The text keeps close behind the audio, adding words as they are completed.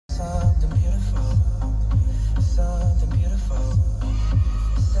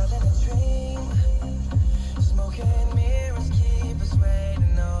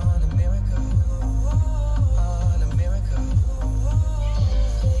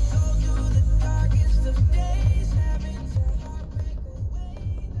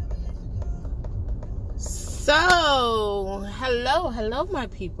Hello, my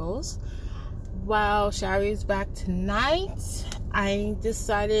peoples. Well, Shari's back tonight. I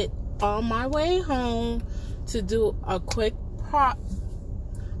decided on my way home to do a quick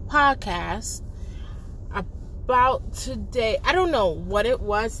podcast about today. I don't know what it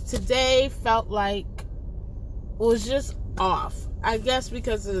was. Today felt like it was just off. I guess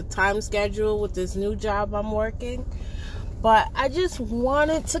because of the time schedule with this new job I'm working. But I just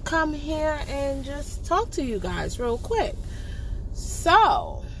wanted to come here and just talk to you guys real quick.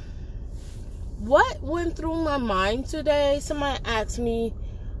 So, what went through my mind today? Somebody asked me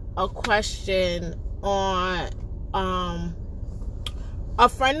a question on a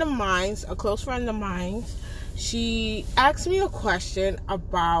friend of mine, a close friend of mine. She asked me a question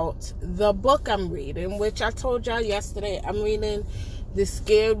about the book I'm reading, which I told y'all yesterday. I'm reading The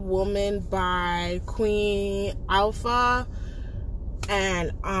Scared Woman by Queen Alpha.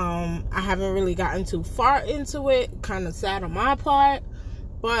 And I haven't really gotten too far into it. Kind of sad on my part.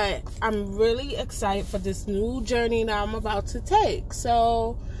 But I'm really excited for this new journey that I'm about to take.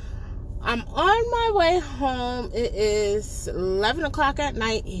 So I'm on my way home. It is 11 o'clock at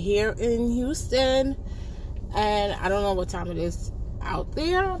night here in Houston. And I don't know what time it is out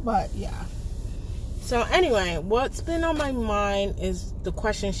there. But yeah. So anyway, what's been on my mind is the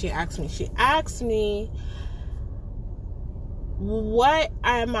question she asked me. She asked me, what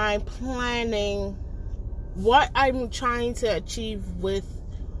am I planning, what I'm trying to achieve with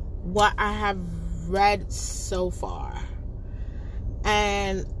what I have read so far.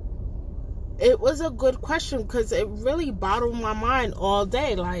 And it was a good question because it really bottled my mind all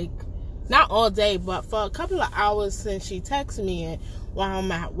day. Like, not all day, but for a couple of hours since she texted me while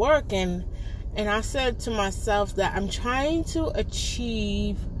I'm at work. And I said to myself that I'm trying to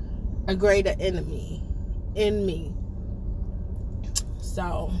achieve a greater enemy in me.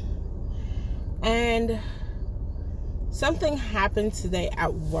 So, and something happened today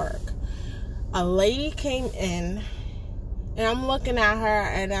at work. A lady came in, and I'm looking at her,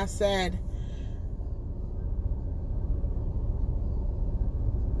 and I said,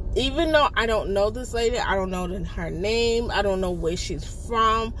 even though I don't know this lady, I don't know her name, I don't know where she's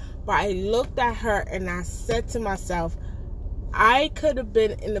from, but I looked at her, and I said to myself, I could have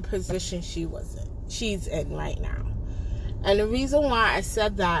been in the position she's in right now. And the reason why I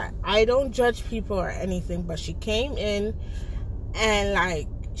said that, I don't judge people or anything, but she came in and like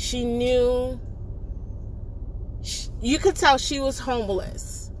she knew, you could tell she was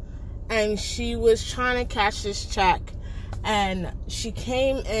homeless and she was trying to cash this check. And she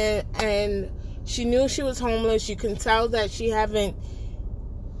came in and she knew she was homeless. You can tell that she haven't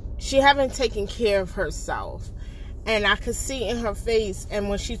taken care of herself. And I could see in her face. And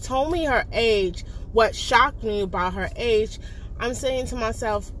when she told me her age, what shocked me about her age, I'm saying to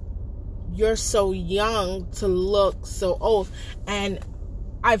myself, you're so young to look so old. And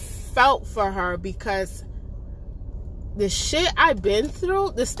I felt for her because the shit I've been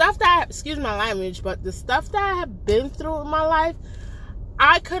through, the stuff that, excuse my language, but the stuff that I have been through in my life,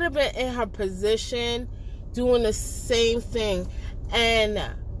 I could have been in her position doing the same thing. And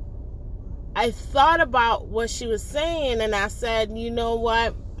I thought about what she was saying, and I said, you know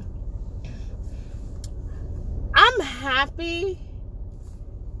what? I'm happy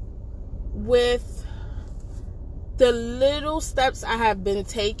with the little steps I have been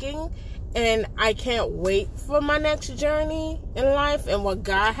taking, and I can't wait for my next journey in life and what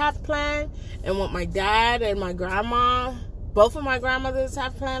God have planned and what my dad and my grandma, both of my grandmothers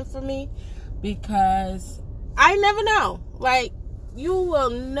have planned for me, because I never know. Like, you will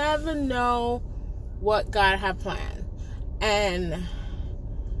never know what God have planned. And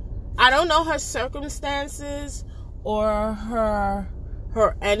I don't know her circumstances or her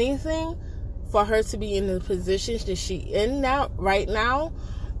anything for her to be in the position that she in now right now.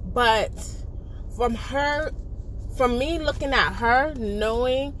 But from me looking at her,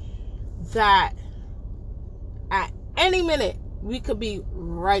 knowing that at any minute we could be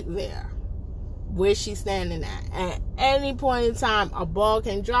right there where she's standing at any point in time, a ball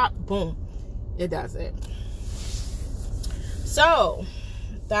can drop, boom, it does it. So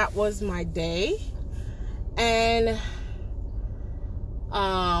that was my day. And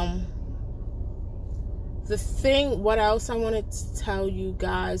what else I wanted to tell you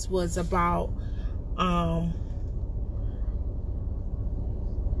guys was about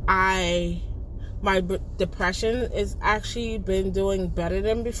my depression is actually been doing better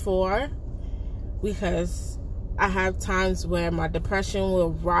than before, because I have times where my depression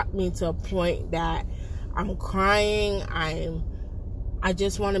will rock me to a point that I'm crying, I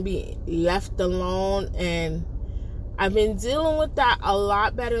just want to be left alone, and I've been dealing with that a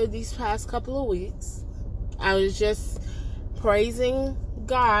lot better these past couple of weeks. I was just praising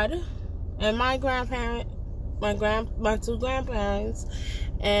God and my grandparent, my two grandparents,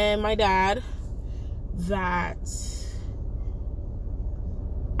 and my dad, that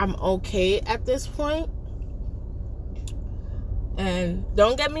I'm okay at this point. And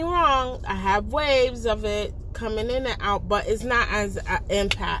don't get me wrong, I have waves of it coming in and out, but it's not as an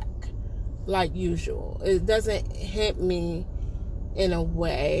impact like usual. It doesn't hit me in a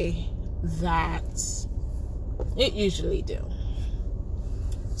way that it usually do.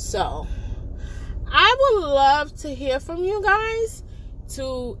 So I would love to hear from you guys.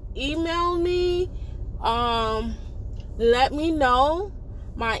 To email me, let me know.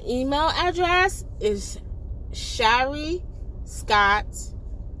 My email address is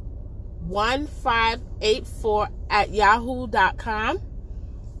sharryscott1584@yahoo.com.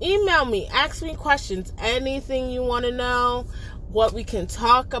 Email me, ask me questions, anything you want to know, what we can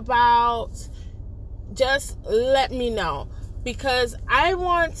talk about. Just let me know, because I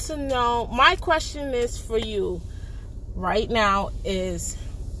want to know. My question is for you right now is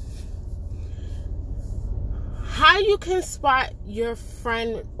how you can spot your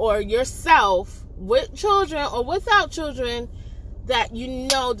friend or yourself with children or without children that you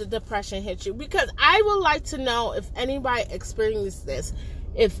know the depression hit you. Because I would like to know if anybody experienced this.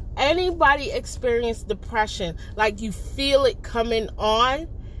 If anybody experienced depression, like you feel it coming on,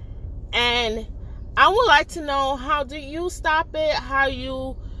 and I would like to know, how do you stop it? How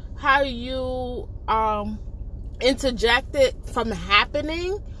you interject it from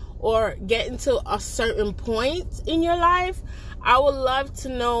happening or getting to a certain point in your life. I would love to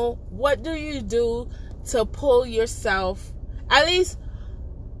know, what do you do to pull yourself, at least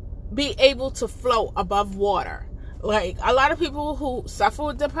be able to float above water? Like, a lot of people who suffer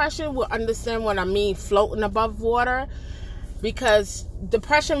with depression will understand what I mean, floating above water, because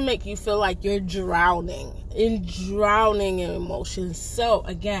depression make you feel like you're drowning in emotions. So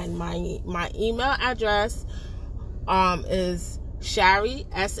again, my email address is Sharry,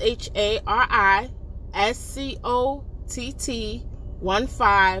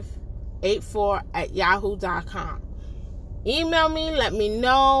 SHARRYSCOTT1584@yahoo.com. Email me, let me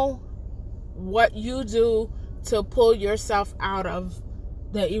know what you do to pull yourself out of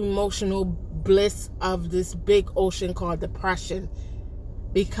the emotional bliss of this big ocean called depression,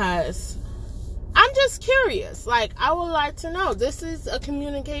 because I'm just curious. Like, I would like to know. This is a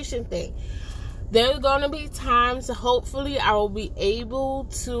communication thing. There's going to be times, hopefully, I will be able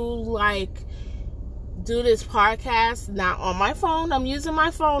to, like, do this podcast, not on my phone. I'm using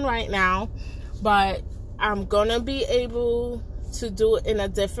my phone right now, but I'm going to be able to do it in a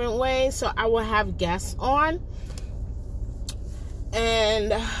different way. So I will have guests on.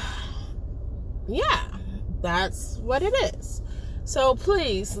 And yeah, that's what it is. So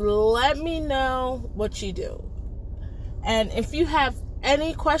please let me know what you do. And if you have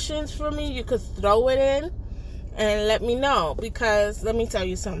any questions for me, you could throw it in and let me know. Because let me tell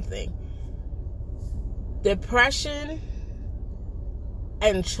you something. Depression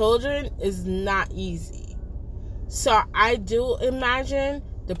and children is not easy. So I do imagine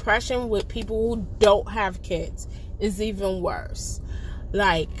depression with people who don't have kids is even worse.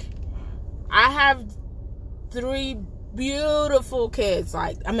 Like, I have 3 beautiful kids,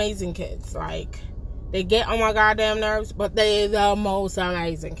 like amazing kids. Like, they get on my goddamn nerves, but they're the most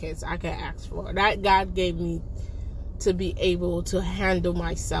amazing kids I can ask for. That God gave me to be able to handle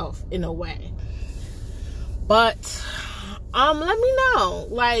myself in a way. But let me know.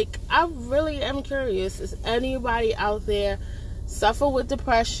 Like, I really am curious. Is anybody out there suffer with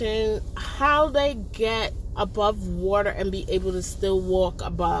depression? How they get above water and be able to still walk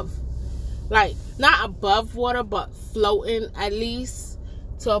above, like, not above water, but floating at least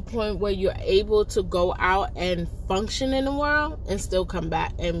to a point where you're able to go out and function in the world and still come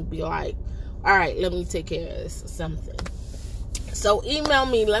back and be like, all right, let me take care of this or something. So email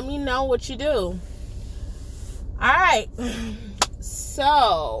me, let me know what you do. All right,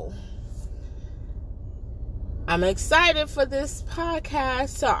 so I'm excited for this podcast.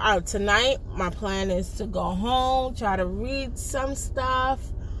 So tonight, my plan is to go home, try to read some stuff,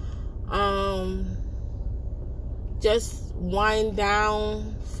 just wind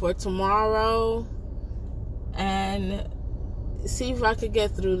down for tomorrow, and see if I could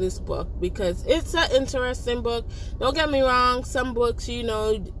get through this book, because it's an interesting book. Don't get me wrong, some books,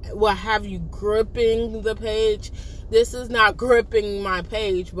 will have you gripping the page. This is not gripping my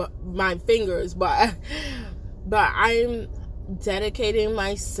page, but my fingers, but I'm dedicating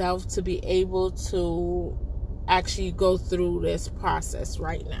myself to be able to actually go through this process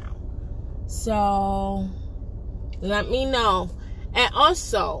right now. So let me know. And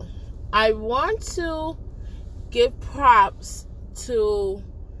also, I want to give props to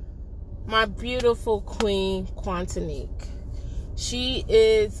my beautiful queen, Quantinique. She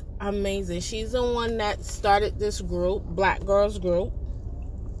is amazing. She's the one that started this group, Black Girls Group.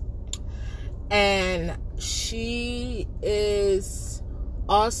 And she is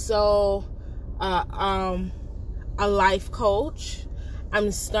also a life coach.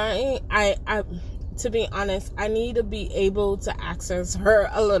 To be honest, I need to be able to access her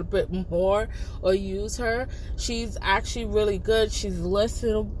a little bit more or use her. She's actually really good. She's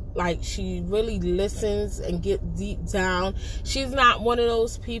listening, she really listens and get deep down. She's not one of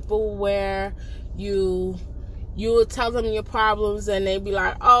those people where you will tell them your problems and they be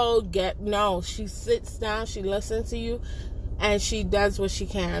like, no. She sits down, she listens to you, and she does what she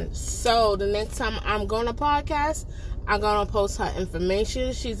can. So the next time I'm going to podcast, I'm going to post her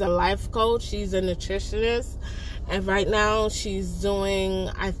information. She's a life coach. She's a nutritionist. And right now she's doing,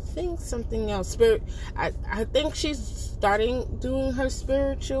 I think, something else. I think she's starting doing her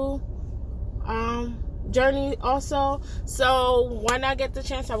spiritual journey also. So when I get the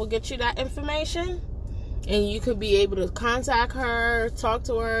chance, I will get you that information. And you could be able to contact her, talk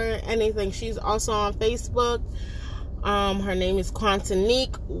to her, anything. She's also on Facebook. Her name is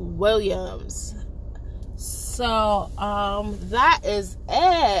Quantinique Williams. So, that is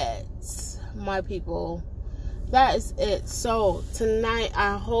it, my people. That is it. So, tonight,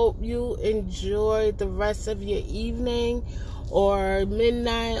 I hope you enjoy the rest of your evening or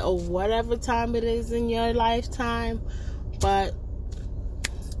midnight or whatever time it is in your lifetime. But,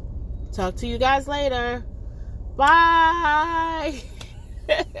 talk to you guys later. Bye.